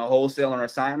 guys, on a wholesale or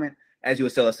assignment as you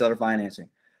would sell a seller financing.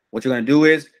 What you're going to do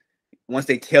is once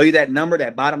they tell you that number,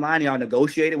 that bottom line, y'all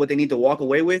negotiated what they need to walk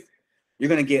away with. You're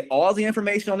going to get all the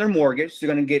information on their mortgage.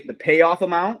 You're going to get the payoff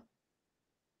amount,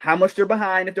 how much they're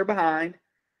behind, if they're behind,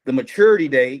 the maturity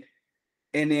date,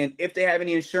 and then if they have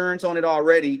any insurance on it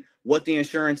already, what the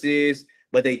insurance is.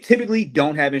 But they typically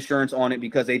don't have insurance on it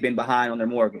because they've been behind on their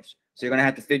mortgage. So you're going to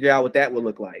have to figure out what that would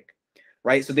look like,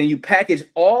 right? So then you package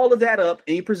all of that up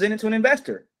and you present it to an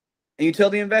investor. And you tell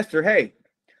the investor, hey,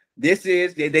 they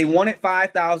wanted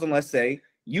 $5,000, let's say.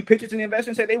 You pitch it to the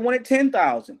investor and say they wanted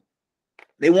 $10,000.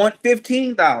 They want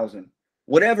 $15,000,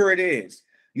 whatever it is.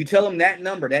 You tell them that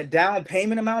number, that down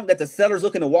payment amount that the seller's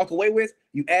looking to walk away with.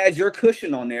 You add your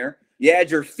cushion on there. You add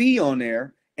your fee on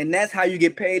there. And that's how you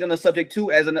get paid on the subject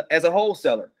to as a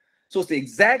wholesaler. So it's the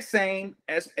exact same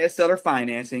as seller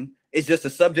financing. It's just a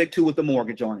subject to with the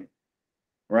mortgage on it,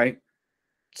 right?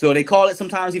 So they call it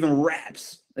sometimes even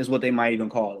wraps is what they might even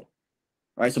call it.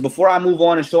 All right. So before I move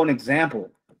on and show an example,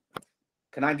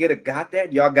 can I get a got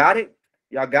that? Y'all got it?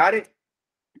 Y'all got it?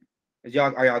 Are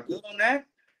y'all good on that?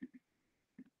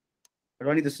 Or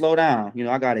do I need to slow down? You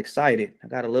know, I got excited. I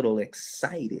got a little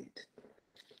excited.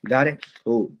 Got it?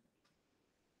 Cool.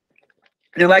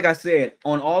 And like I said,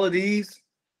 on all of these,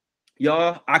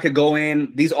 y'all, I could go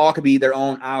in. These all could be their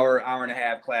own hour and a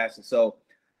half classes. So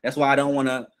that's why I don't want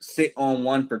to sit on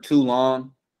one for too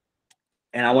long.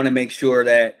 And I want to make sure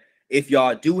that if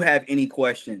y'all do have any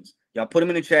questions, y'all put them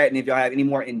in the chat. And if y'all have any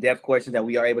more in-depth questions that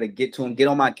we are able to get to them, get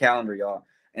on my calendar, y'all.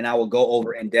 And I will go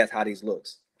over in depth how these look.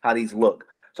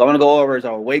 So I'm going to go over is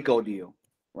our Waco deal,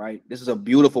 right? This is a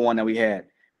beautiful one that we had.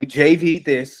 We JV'd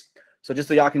this. So just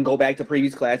so y'all can go back to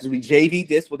previous classes, we JV'd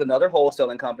this with another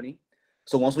wholesaling company.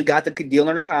 So once we got the deal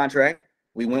under contract,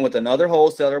 we went with another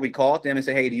wholesaler. We called them and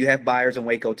said, hey, do you have buyers in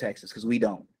Waco, Texas? Because we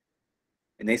don't.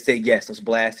 And they said, yes, let's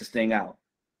blast this thing out.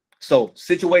 So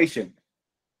situation,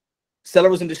 seller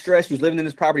was in distress. She was living in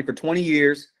this property for 20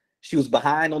 years. She was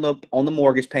behind on the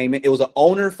mortgage payment. It was an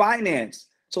owner finance.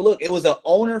 So look, it was an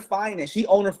owner finance. She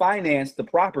owner financed the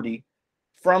property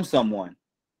from someone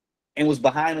and was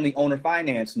behind on the owner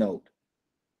finance note.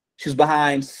 She was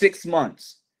behind 6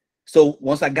 months. So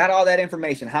once I got all that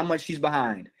information, how much she's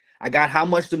behind, I got how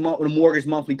much the mortgage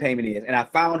monthly payment is, and I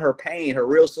found her paying her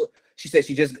real. She said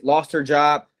she just lost her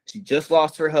job. She just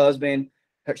lost her husband.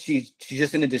 She's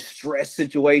just in a distressed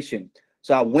situation.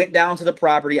 So I went down to the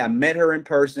property. I met her in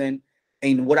person.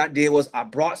 And what I did was I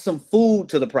brought some food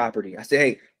to the property. I said,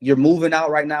 hey, you're moving out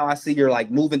right now. I see you're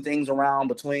like moving things around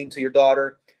to your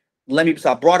daughter.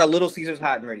 So I brought a Little Caesars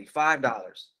hot and ready,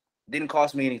 $5. Didn't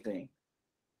cost me anything.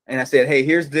 And I said, hey,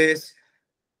 here's this.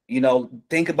 You know,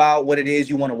 think about what it is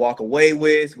you want to walk away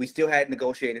with. We still hadn't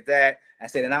negotiated that. I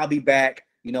said, and I'll be back.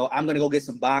 You know, I'm going to go get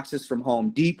some boxes from Home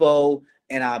Depot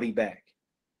and I'll be back.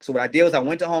 So what I did was I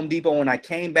went to Home Depot. When I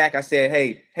came back, I said,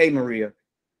 hey, Maria,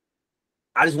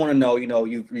 I just want to know, you know,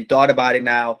 you thought about it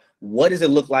now. What does it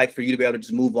look like for you to be able to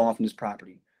just move on from this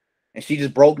property? And she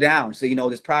just broke down. So, you know,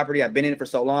 this property, I've been in it for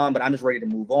so long, but I'm just ready to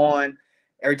move on.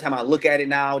 Every time I look at it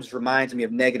now, it just reminds me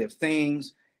of negative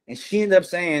things. And she ended up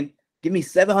saying, give me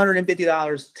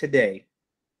 $750 today,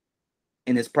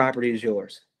 and this property is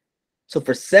yours. So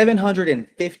for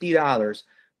 $750,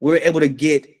 we were able to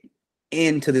get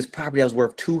into this property that was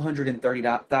worth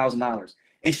 $230,000.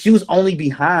 And she was only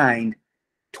behind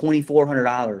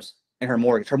 $2,400 in her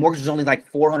mortgage. Her mortgage was only like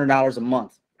 $400 a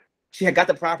month. She had got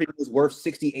the property that was worth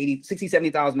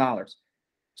 $70,000.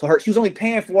 So she was only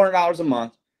paying $400 a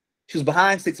month. She was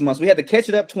behind 6 months. We had to catch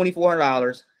it up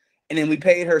 $2,400. And then we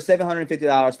paid her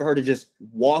 $750 for her to just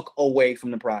walk away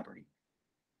from the property.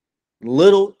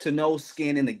 Little to no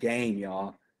skin in the game,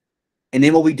 y'all. And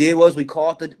then what we did was we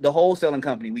called the wholesaling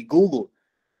company. We Googled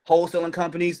wholesaling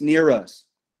companies near us.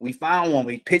 We found one.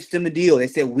 We pitched them the deal. They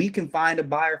said, we can find a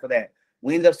buyer for that.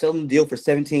 We ended up selling the deal for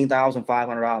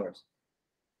 $17,500.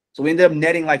 So we ended up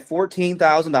netting like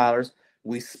 $14,000.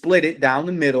 We split it down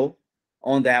the middle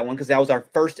on that one because that was our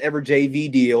first ever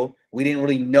JV deal. We didn't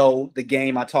really know the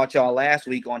game. I taught y'all last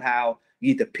week on how you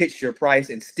need to pitch your price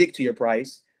and stick to your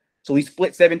price. So we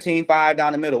split $17,500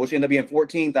 down the middle, which ended up being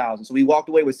 $14,000. So we walked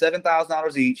away with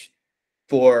 $7,000 each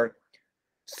for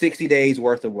 60 days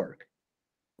worth of work.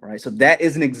 Right. So that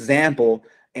is an example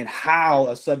in how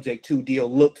a subject to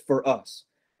deal looked for us.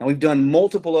 And we've done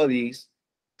multiple of these.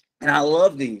 And I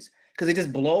love these because it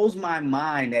just blows my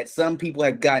mind that some people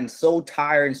have gotten so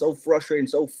tired and so frustrated and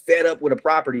so fed up with a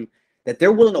property that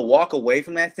they're willing to walk away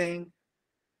from that thing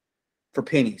for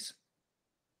pennies.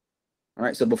 All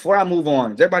right. So before I move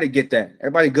on, does everybody get that?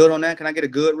 Everybody good on that? Can I get a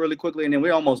good really quickly? And then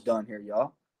we're almost done here,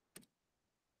 y'all.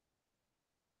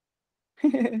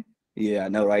 Yeah, I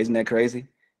know, right? Isn't that crazy?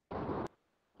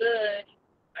 Good.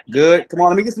 Good. Come on,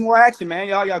 let me get some more action, man.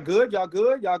 Y'all good? Y'all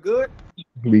good? Y'all good?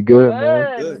 Be good,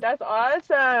 man. Good. That's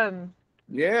awesome.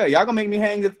 Yeah, y'all gonna make me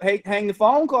hang the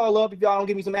phone call up if y'all don't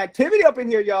give me some activity up in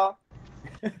here, y'all.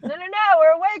 No,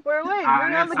 we're awake. We're bring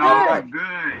on the good.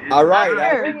 Good. All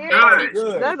right.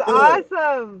 Good. That's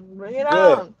awesome. Bring it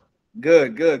on.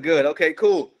 Good. Okay,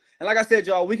 cool. And like I said,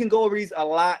 y'all, we can go over these a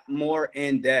lot more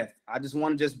in depth. I just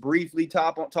want to just briefly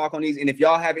talk on these. And if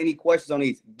y'all have any questions on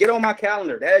these, get on my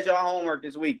calendar. That is y'all homework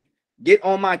this week. Get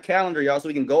on my calendar, y'all, so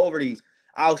we can go over these.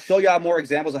 I'll show y'all more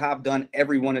examples of how I've done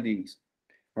every one of these.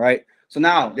 All right. So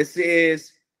now this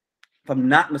is, if I'm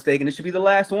not mistaken, this should be the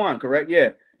last one, correct? Yeah.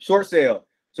 Short sale.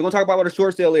 So we're going to talk about what a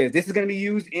short sale is. This is going to be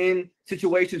used in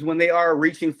situations when they are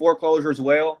reaching foreclosure as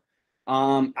well.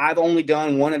 I've only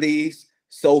done one of these.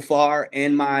 so far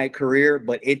in my career,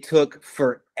 but it took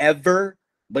forever.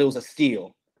 But it was a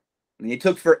steal. I mean, it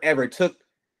took forever. It took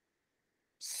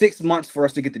 6 months for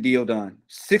us to get the deal done,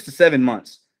 6 to 7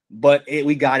 months, but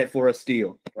we got it for a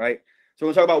steal, right? So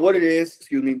we'll talk about what it is,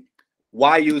 excuse me,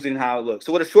 why use it and how it looks.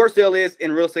 So what a short sale is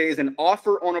in real estate is an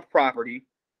offer on a property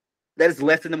that is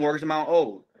less than the mortgage amount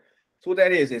owed. So what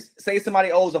that is say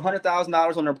somebody owes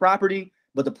 $100,000 on their property,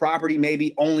 but the property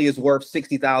maybe only is worth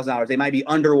 $60,000. They might be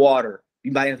underwater.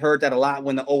 You might have heard that a lot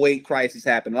when the '08 crisis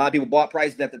happened. A lot of people bought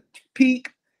prices at the peak,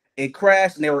 it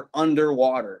crashed, and they were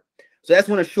underwater. So that's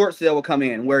when a short sale will come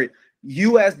in, where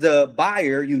you as the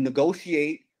buyer, you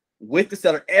negotiate with the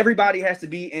seller. Everybody has to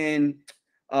be in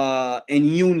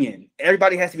union.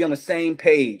 Everybody has to be on the same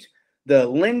page. The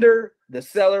lender, the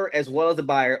seller, as well as the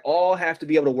buyer, all have to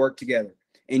be able to work together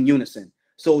in unison.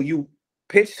 So you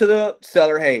pitch to the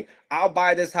seller, hey, I'll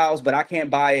buy this house, but I can't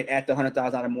buy it at the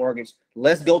 $100,000 mortgage.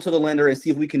 Let's go to the lender and see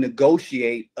if we can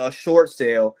negotiate a short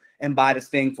sale and buy this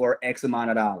thing for X amount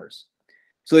of dollars.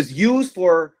 So it's used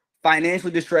for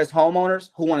financially distressed homeowners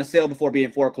who want to sell before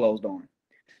being foreclosed on.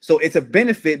 So it's a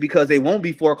benefit because they won't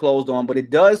be foreclosed on, but it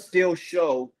does still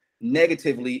show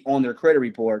negatively on their credit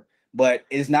report, but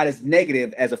it's not as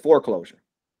negative as a foreclosure,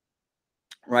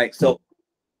 right? So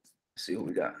let's see what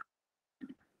we got.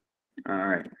 All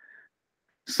right.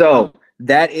 So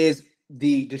that is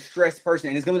the distressed person.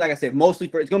 And it's going to be, like I said,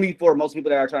 it's going to be for most people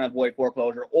that are trying to avoid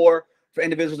foreclosure or for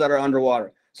individuals that are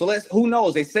underwater. So who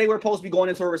knows? They say we're supposed to be going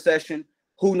into a recession.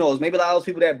 Who knows? Maybe a lot of those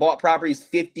people that bought properties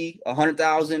 $50,000,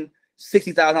 $100,000,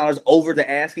 $60,000 over the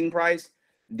asking price,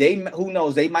 who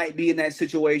knows? They might be in that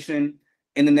situation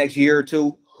in the next year or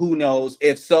two. Who knows?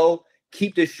 If so,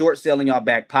 keep this short sale in your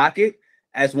back pocket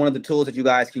as one of the tools that you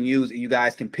guys can use and you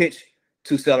guys can pitch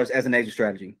to sellers as an exit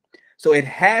strategy. So it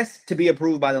has to be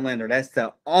approved by the lender. That's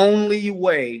the only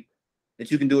way that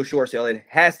you can do a short sale. It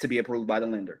has to be approved by the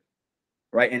lender,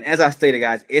 right? And as I stated,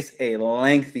 guys, it's a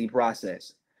lengthy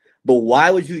process. But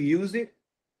why would you use it?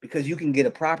 Because you can get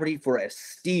a property for a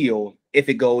steal if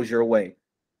it goes your way,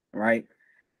 right?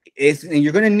 And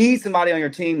you're going to need somebody on your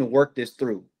team to work this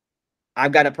through.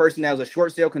 I've got a person that was a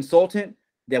short sale consultant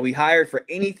that we hired for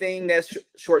anything that's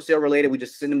short sale related. We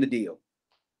just send them the deal.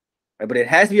 Right? But it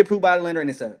has to be approved by the lender, and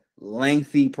it's a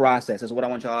lengthy process. That's what I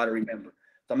want y'all to remember.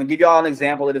 So I'm going to give y'all an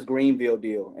example of this Greenville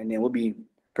deal, and then we'll be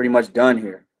pretty much done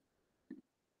here.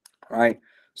 All right.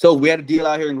 So we had a deal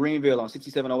out here in Greenville on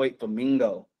 6708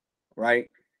 Flamingo, right?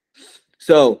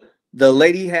 So the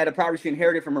lady had a property she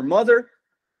inherited from her mother,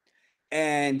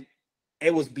 and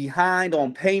it was behind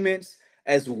on payments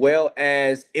as well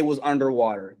as it was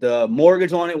underwater. The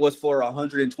mortgage on it was for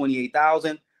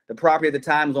 $128,000. The property at the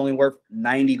time was only worth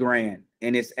 $90,000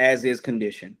 in its as-is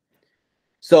condition.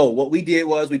 So what we did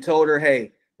was we told her,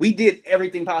 hey, we did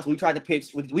everything possible. We tried to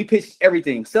pitch. We pitched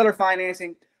everything. Seller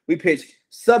financing. We pitched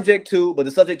subject to, but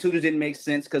the subject to just didn't make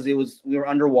sense because we were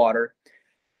underwater.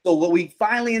 So what we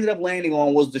finally ended up landing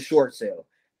on was the short sale.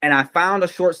 And I found a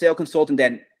short sale consultant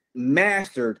that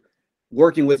mastered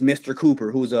working with Mr.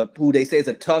 Cooper, who they say is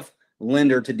a tough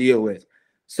lender to deal with.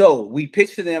 So we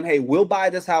pitched to them, hey, we'll buy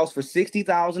this house for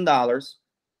 $60,000,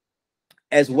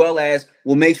 as well as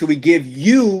we'll make sure we give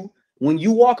you, when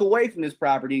you walk away from this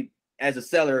property as a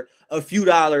seller, a few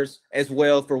dollars as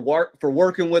well for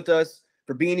working with us,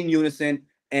 for being in unison,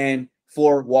 and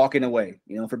for walking away,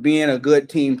 for being a good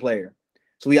team player.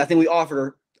 So I think we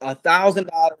offered her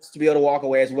 $1,000 to be able to walk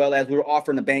away, as well as we were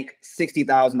offering the bank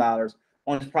 $60,000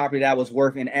 on this property that was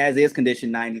worth in as-is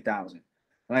condition $90,000.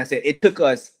 Like I said, it took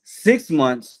us 6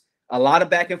 months, a lot of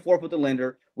back and forth with the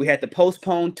lender. We had to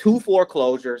postpone 2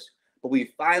 foreclosures, but we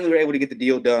finally were able to get the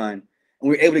deal done. And we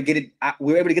were able to get it.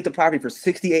 We were able to get the property for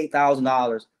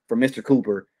 $68,000 for Mr.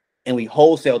 Cooper, and we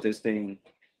wholesaled this thing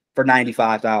for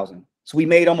 $95,000. So we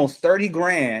made almost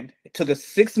 $30,000. It took us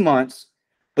 6 months,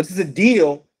 but this is a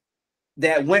deal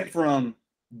that went from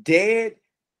dead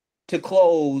to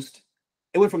closed.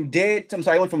 It went from dead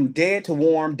to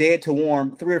warm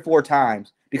 3 or 4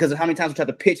 times because of how many times we tried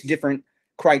to pitch different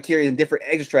criteria and different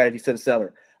exit strategies to the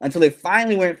seller until it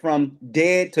finally went from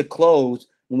dead to closed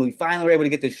when we finally were able to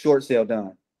get this short sale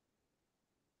done.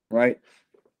 Right?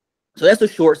 So that's a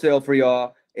short sale for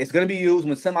y'all. It's going to be used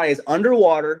when somebody is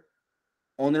underwater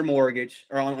on their mortgage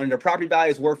or on their property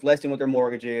value is worth less than what their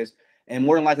mortgage is. And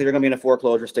more than likely, they're going to be in a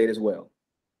foreclosure state as well.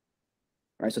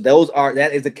 All right, so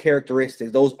that is the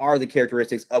characteristics. Those are the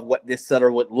characteristics of what this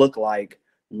seller would look like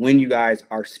when you guys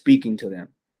are speaking to them.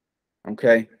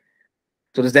 Okay.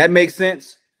 So does that make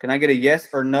sense? Can I get a yes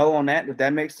or no on that? If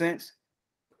that makes sense?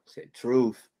 Say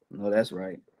truth. No, that's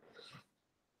right.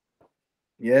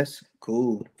 Yes.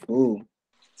 Cool.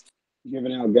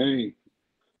 Giving out game.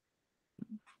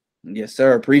 Yes,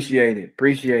 sir. Appreciate it.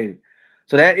 Appreciate it.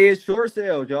 So that is short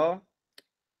sales, y'all.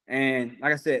 And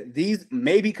like I said, these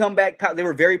maybe come back. They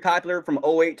were very popular from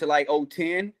 '08 to like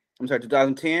 010. I'm sorry,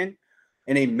 2010.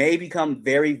 And they may become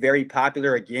very, very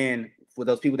popular again for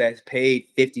those people that paid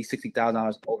 $50,000,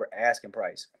 $60,000 over asking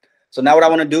price. So now what I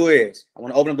want to do is I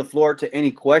want to open up the floor to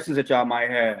any questions that y'all might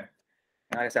have.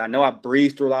 And like I said, I know I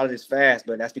breezed through a lot of this fast,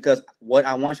 but that's because what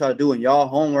I want y'all to do and y'all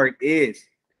homework is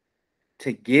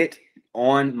to get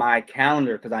on my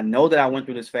calendar, because I know that I went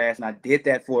through this fast and I did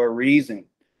that for a reason.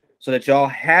 So that y'all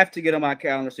have to get on my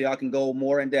calendar so y'all can go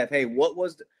more in depth. Hey, what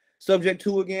was the subject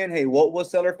to again? Hey, what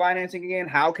was seller financing again?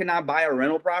 How can I buy a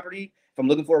rental property if I'm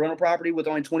looking for a rental property with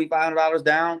only $2,500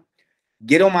 down?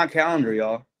 Get on my calendar,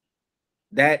 y'all.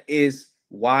 That is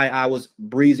why I was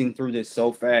breezing through this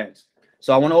so fast.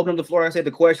 So I want to open up the floor. I said the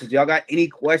questions. Y'all got any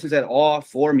questions at all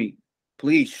for me?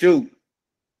 Please shoot.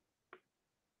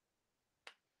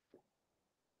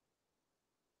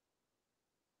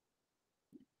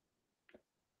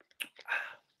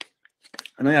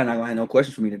 I know y'all not gonna have no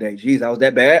questions for me today. Jeez, I was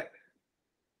that bad.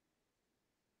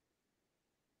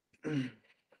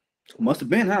 Must have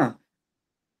been, huh?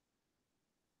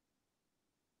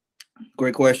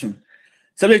 Great question.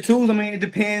 Subject twos, I mean, it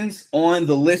depends on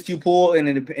the list you pull, and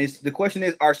the question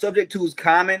is, are subject twos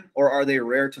common or are they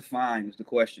rare to find? Is the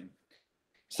question.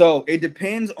 So it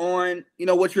depends on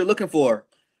what you're looking for.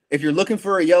 If you're looking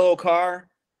for a yellow car,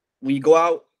 when you go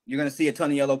out, you're gonna see a ton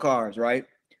of yellow cars, right?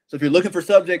 So if you're looking for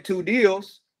subject two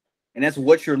deals, and that's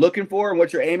what you're looking for and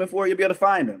what you're aiming for, you'll be able to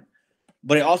find them.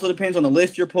 But it also depends on the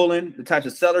list you're pulling, the types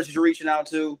of sellers you're reaching out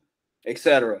to,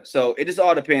 etc. So it just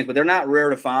all depends, but they're not rare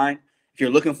to find. If you're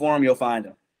looking for them, you'll find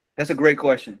them. That's a great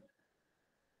question.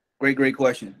 Great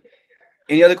question.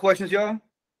 Any other questions, y'all?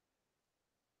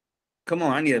 Come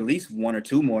on, I need at least one or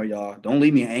two more, y'all. Don't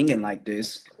leave me hanging like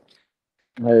this.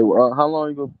 Hey, how long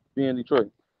you gonna be in Detroit?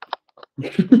 So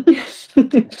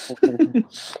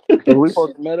we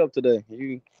supposed to meet up today.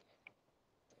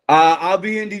 I'll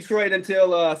be in Detroit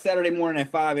until Saturday morning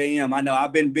at 5 a.m. I know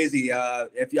I've been busy.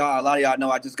 If a lot of y'all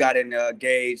know, I just got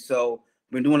engaged, so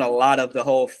been doing a lot of the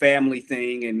whole family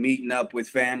thing and meeting up with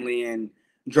family and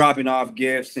dropping off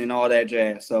gifts and all that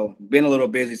jazz. So been a little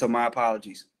busy, so my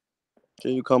apologies.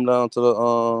 Can you come down to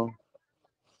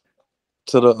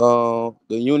the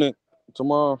unit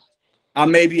tomorrow? I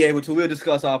may be able to. We'll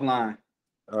discuss offline.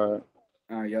 All right.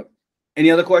 All right. Yep. Any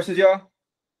other questions, y'all?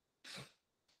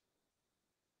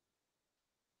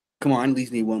 Come on, I at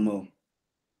least need one more.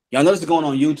 Y'all know this is going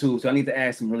on YouTube, so I need to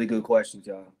ask some really good questions,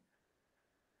 y'all.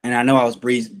 And I know I was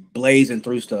blazing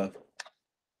through stuff.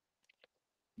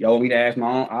 Y'all want me to ask my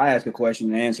own? I'll ask a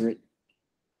question and answer it.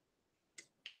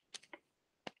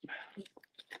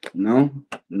 No?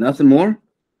 Nothing more?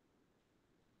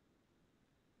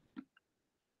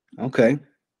 Okay.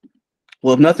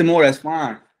 Well, if nothing more, that's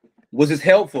fine. Was this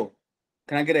helpful?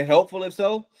 Can I get a helpful if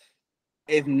so?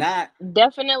 If not,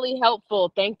 Definitely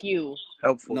helpful. Thank you.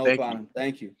 Helpful. no problem.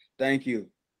 Thank you. Thank you.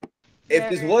 If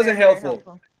this Very, wasn't very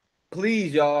helpful,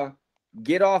 please, y'all,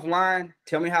 get offline.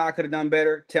 Tell me how I could have done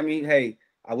better. Tell me, hey,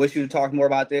 I wish you to talk more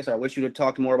about this. Or I wish you to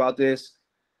talk more about this.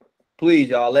 Please,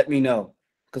 y'all, let me know.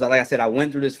 Because like I said, I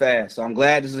went through this fast. So I'm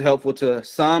glad this is helpful to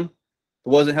some. It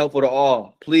wasn't helpful to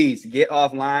all. Please get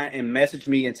offline and message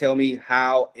me and tell me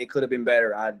how it could have been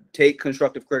better. I take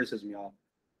constructive criticism, y'all.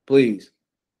 Please.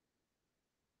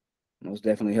 Most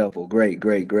definitely helpful. Great.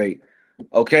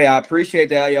 Okay, I appreciate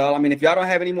that, y'all. I mean, if y'all don't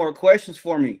have any more questions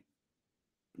for me,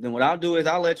 then what I'll do is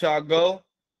I'll let y'all go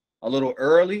a little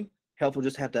early. Helpful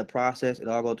just have that process. It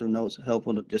all go through notes.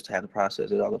 Helpful just to have the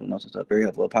process. It all go through notes and stuff. Very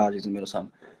helpful. Apologies in the middle of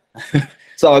something.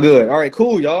 It's all good. All right,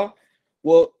 cool, y'all.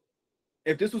 Well,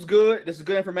 if this was good, this is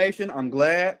good information. I'm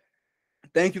glad.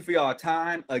 Thank you for y'all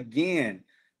time. Again,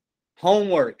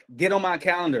 homework, get on my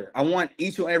calendar. I want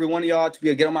each and every one of y'all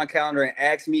to get on my calendar and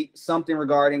ask me something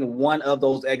regarding one of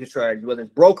those exit strategies, whether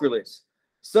it's brokerless,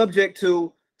 subject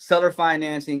to seller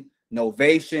financing,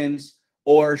 novations,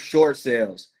 or short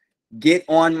sales. Get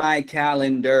on my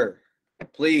calendar,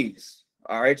 please.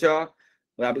 All right, y'all.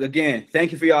 Well, again,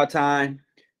 thank you for y'all time.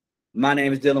 My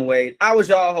name is Dylan Wade. I was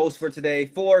y'all host for today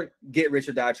for Get Rich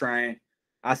or Die Tryin.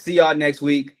 I'll see y'all next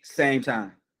week, same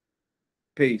time.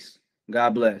 Peace. God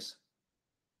bless.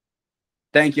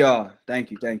 Thank y'all. Thank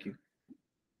you.